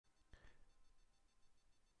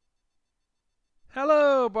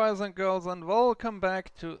Hello boys and girls and welcome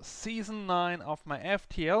back to season 9 of my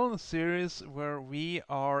FTL series where we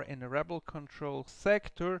are in a rebel control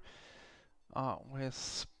sector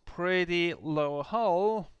with pretty low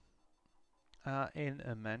hull in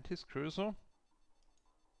a Mantis Cruiser.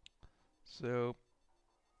 So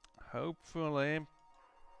hopefully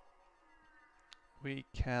we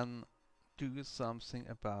can do something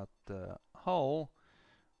about the hull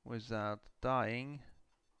without dying.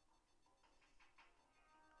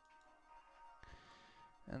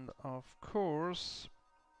 And of course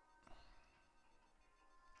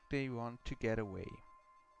they want to get away.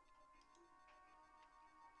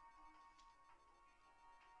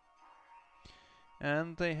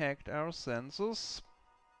 And they hacked our sensors.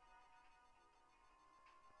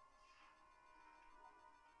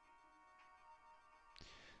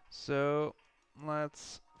 So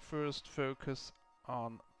let's first focus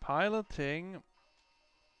on piloting,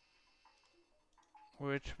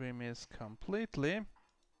 which we miss completely.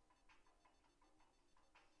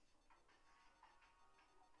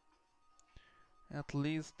 At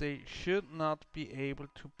least they should not be able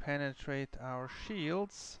to penetrate our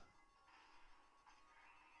shields.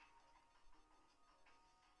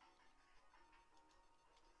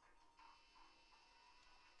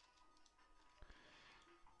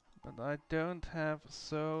 But I don't have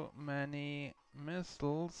so many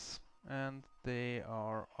missiles and they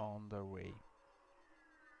are on their way.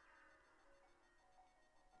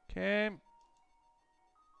 Okay.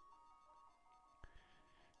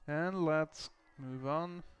 And let's move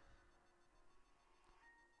on.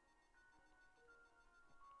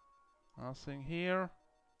 Nothing here.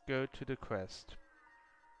 Go to the quest.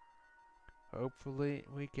 Hopefully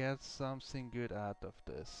we get something good out of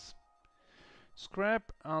this.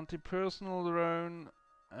 Scrap, anti-personnel drone,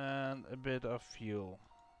 and a bit of fuel.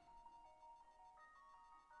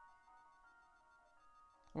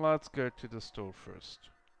 Let's go to the store first.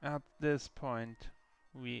 At this point,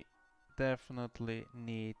 we definitely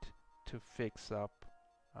need to fix up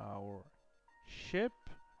our ship.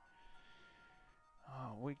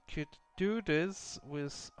 We could do this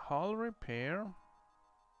with hull repair.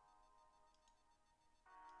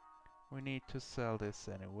 We need to sell this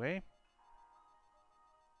anyway.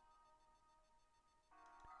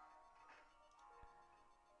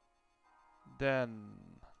 Then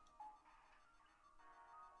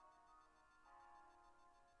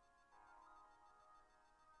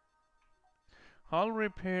hull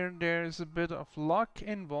repair, there is a bit of luck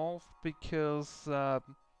involved because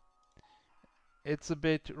it's a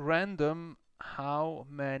bit random how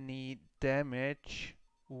many damage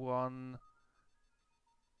one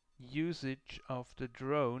usage of the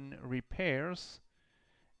drone repairs,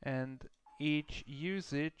 and each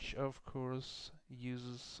usage of course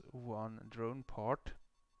uses one drone part.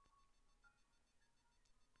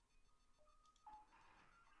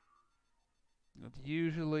 But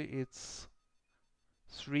usually it's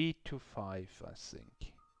 3 to 5, I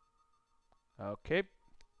think. Okay.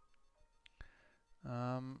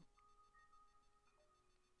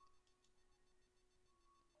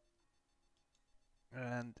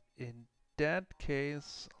 And in that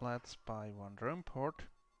case, let's buy one drone port,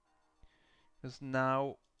 because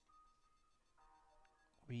now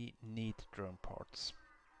we need drone parts.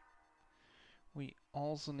 We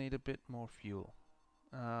also need a bit more fuel,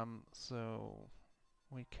 so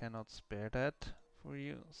we cannot spare that for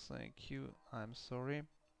you. Thank you. I'm sorry.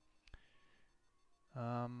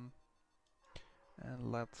 And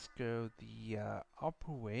let's go the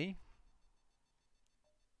upper way.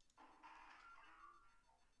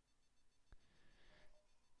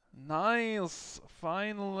 Nice!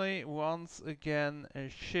 Finally, once again, a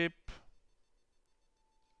ship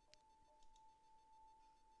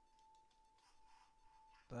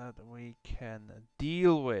that we can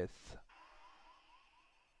deal with.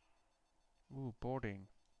 Ooh, boarding.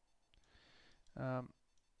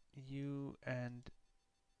 You and...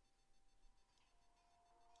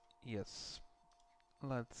 Yes.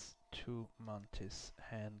 Let's two Mantis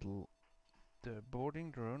handle the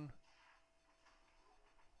boarding drone.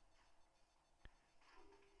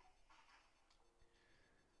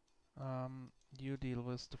 You deal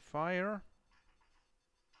with the fire.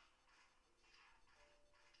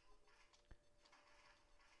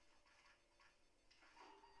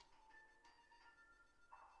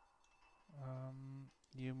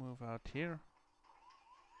 You move out here.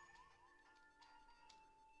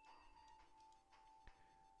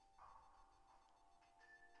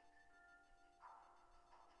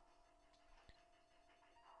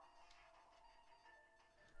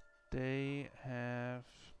 They have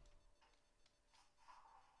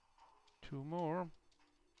 2 more.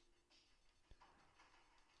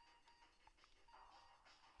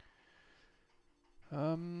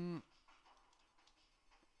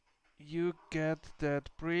 You get that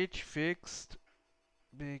breach fixed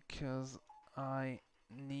because I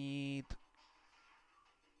need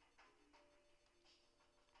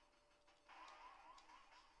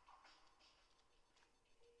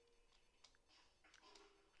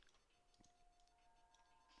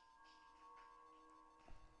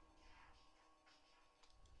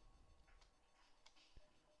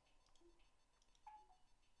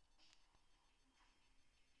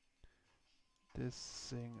this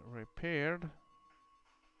thing repaired.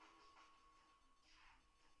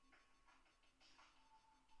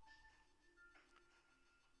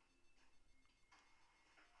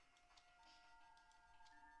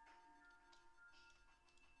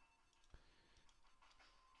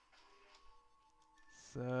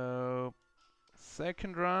 So,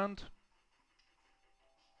 second round.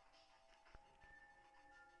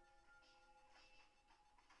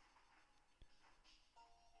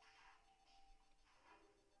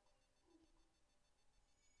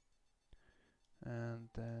 And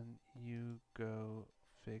then you go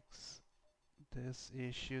fix this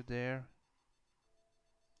issue there.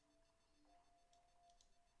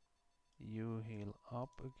 You heal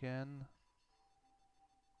up again.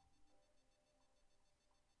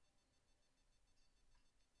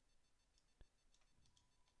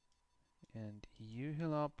 And you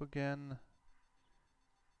heal up again.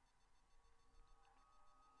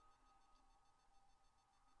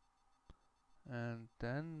 And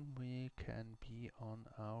then we can be on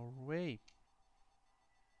our way.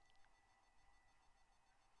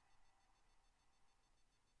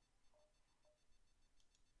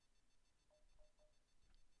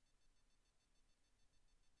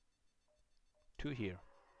 To here.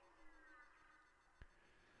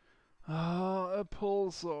 Ah, a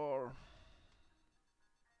pulsar.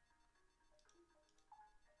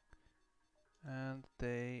 And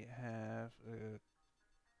they have a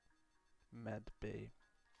med bay.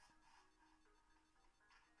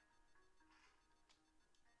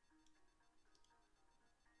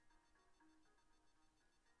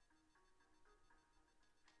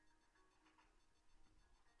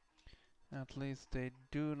 At least they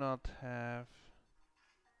do not have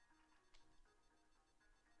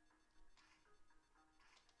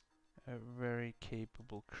a very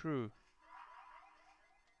capable crew.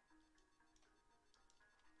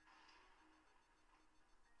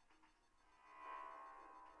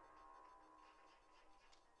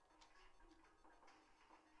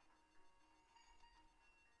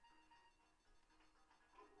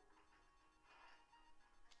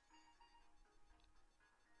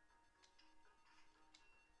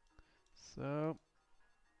 So,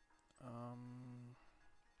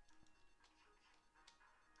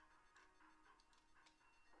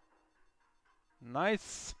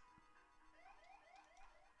 nice.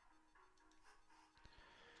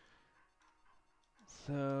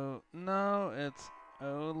 So now it's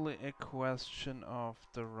only a question of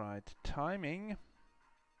the right timing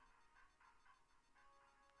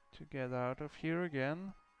to get out of here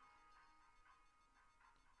again.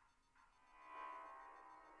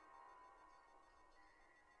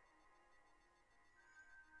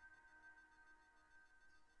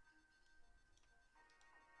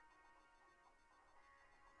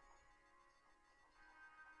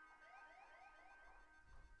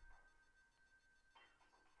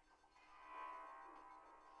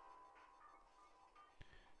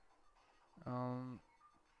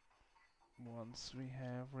 Once we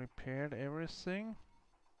have repaired everything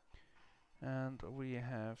and we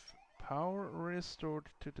have power restored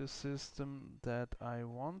to the system that I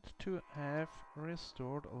want to have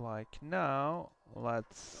restored, like now,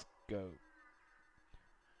 let's go.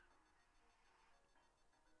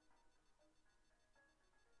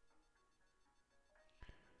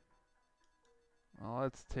 Well,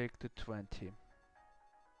 let's take the 20.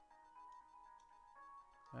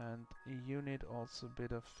 And you need also a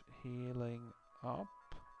bit of healing up.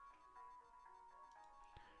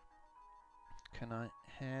 Can I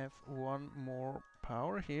have one more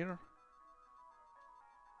power here?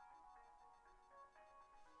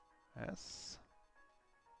 Yes.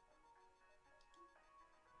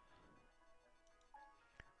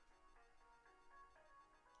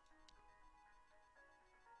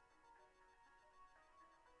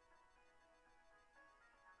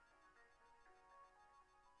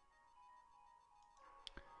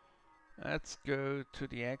 Let's go to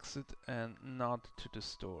the exit and not to the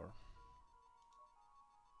store.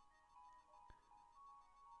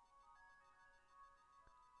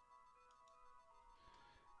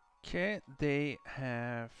 Okay, they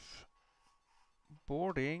have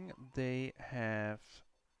boarding, they have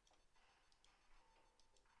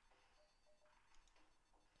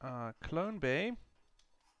clone bay.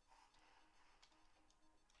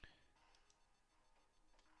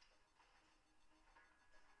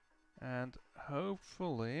 And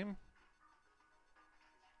hopefully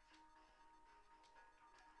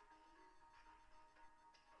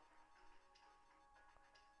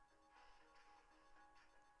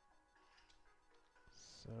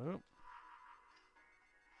so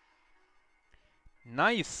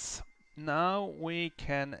nice. Now we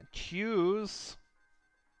can choose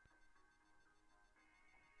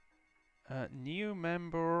a new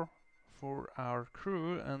member for our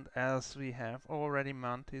crew, and as we have already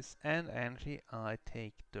Mantis and Engi, I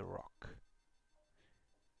take the rock.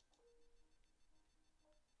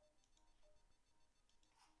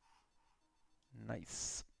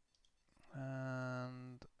 Nice.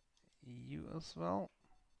 And you as well.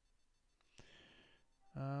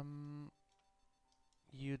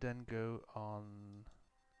 You then go on.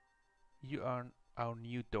 You are our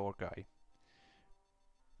new door guy.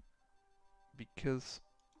 Because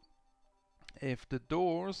if the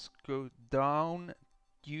doors go down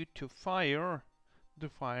due to fire, the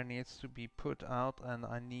fire needs to be put out, and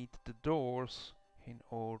I need the doors in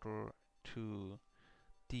order to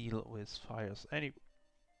deal with fires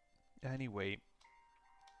anyway.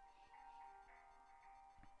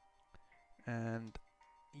 And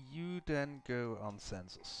you then go on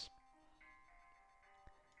sensors.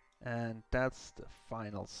 And that's the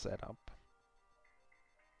final setup.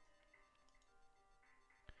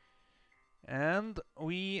 And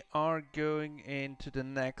we are going into the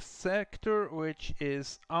next sector, which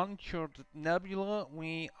is uncharted nebula.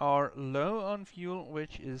 We are low on fuel,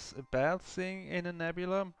 which is a bad thing in a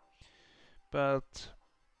nebula, but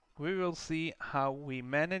we will see how we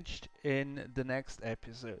managed in the next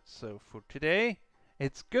episode. So for today,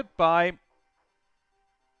 it's goodbye.